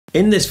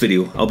In this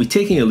video, I'll be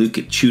taking a look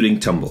at Turing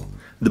Tumble,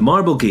 the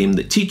marble game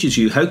that teaches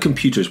you how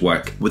computers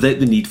work without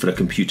the need for a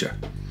computer.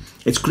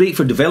 It's great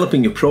for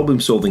developing your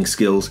problem-solving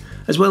skills,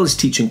 as well as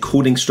teaching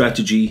coding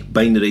strategy,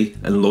 binary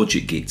and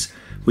logic gates,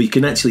 where you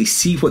can actually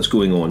see what's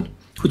going on,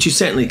 which you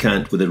certainly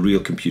can't with a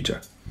real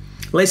computer.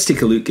 Let's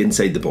take a look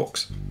inside the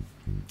box.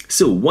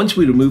 So once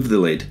we remove the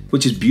lid,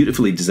 which is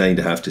beautifully designed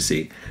I have to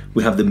say,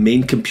 we have the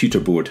main computer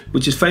board,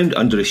 which is found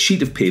under a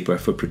sheet of paper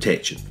for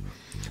protection.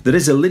 There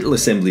is a little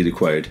assembly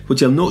required,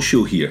 which I'll not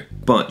show here,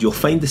 but you'll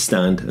find the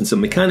stand and some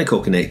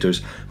mechanical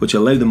connectors which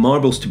allow the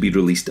marbles to be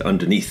released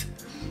underneath.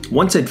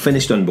 Once I'd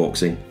finished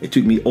unboxing, it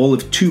took me all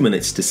of 2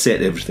 minutes to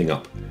set everything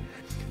up.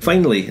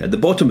 Finally, at the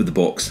bottom of the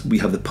box, we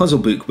have the puzzle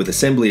book with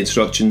assembly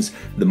instructions,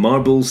 the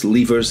marbles,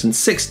 levers and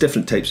 6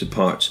 different types of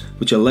parts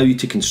which allow you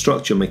to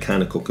construct your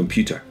mechanical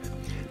computer.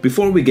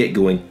 Before we get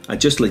going,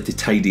 I'd just like to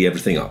tidy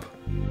everything up.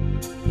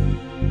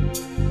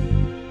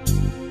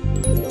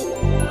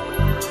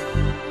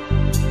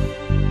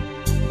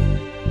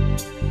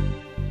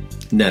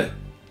 Now,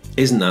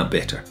 isn't that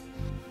better?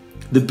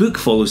 The book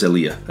follows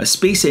Aliyah, a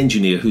space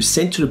engineer who's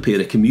sent to repair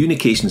a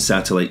communication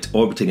satellite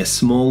orbiting a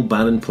small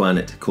barren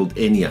planet called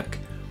ENIAC.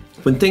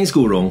 When things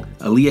go wrong,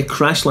 Aliyah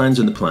crash lands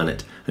on the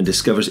planet and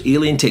discovers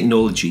alien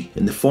technology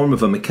in the form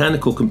of a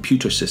mechanical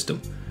computer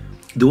system.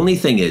 The only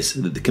thing is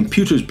that the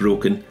computer's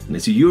broken and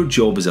it's your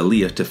job as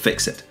Aliyah to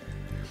fix it.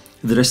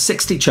 There are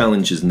 60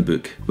 challenges in the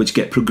book, which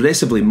get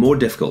progressively more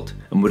difficult,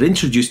 and we're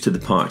introduced to the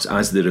parts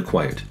as they're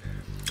required.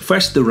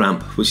 First, the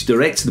ramp, which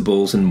directs the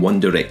balls in one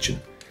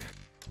direction.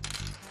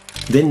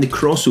 Then the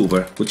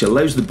crossover, which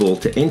allows the ball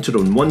to enter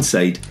on one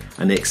side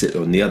and exit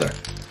on the other.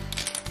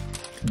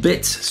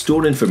 Bits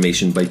store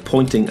information by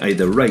pointing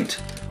either right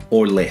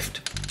or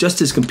left,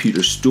 just as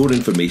computers store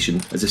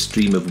information as a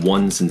stream of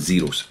ones and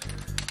zeros.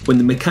 When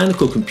the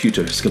mechanical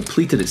computer has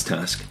completed its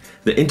task,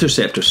 the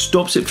interceptor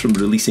stops it from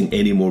releasing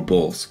any more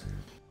balls.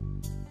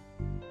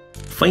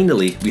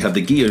 Finally, we have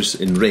the gears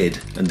in red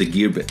and the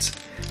gear bits.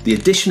 The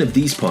addition of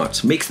these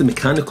parts makes the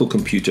mechanical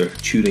computer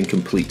Turing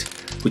complete,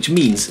 which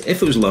means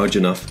if it was large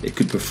enough, it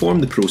could perform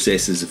the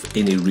processes of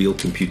any real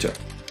computer.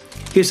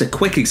 Here's a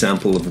quick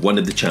example of one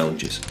of the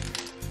challenges.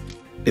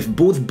 If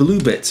both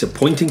blue bits are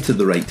pointing to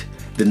the right,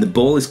 then the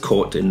ball is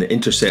caught in the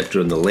interceptor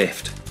on the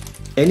left.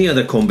 Any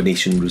other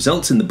combination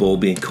results in the ball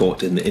being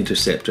caught in the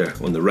interceptor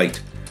on the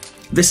right.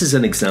 This is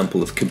an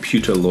example of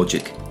computer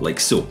logic, like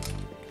so.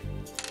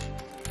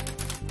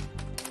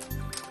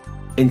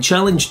 In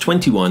challenge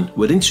 21,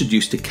 we're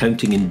introduced to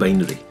counting in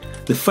binary.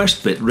 The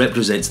first bit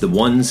represents the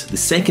 1s, the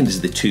second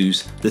is the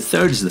 2s, the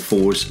third is the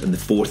 4s, and the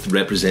fourth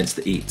represents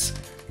the 8s.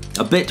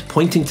 A bit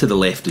pointing to the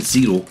left is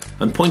 0,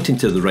 and pointing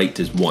to the right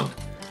is 1.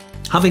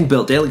 Having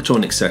built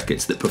electronic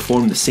circuits that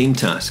perform the same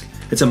task,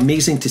 it's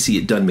amazing to see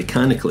it done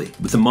mechanically,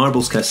 with the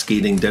marbles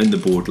cascading down the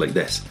board like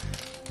this.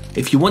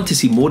 If you want to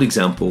see more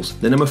examples,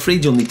 then I'm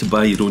afraid you'll need to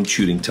buy your own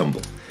Turing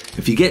Tumble.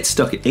 If you get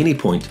stuck at any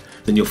point,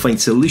 then you'll find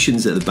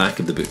solutions at the back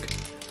of the book.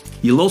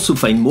 You'll also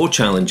find more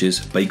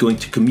challenges by going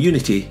to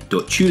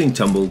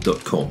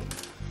community.turingtumble.com.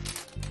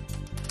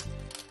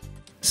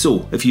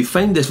 So, if you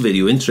found this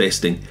video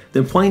interesting,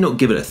 then why not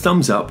give it a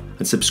thumbs up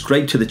and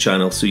subscribe to the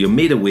channel so you're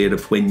made aware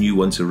of when new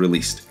ones are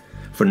released.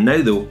 For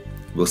now though,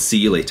 we'll see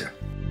you later.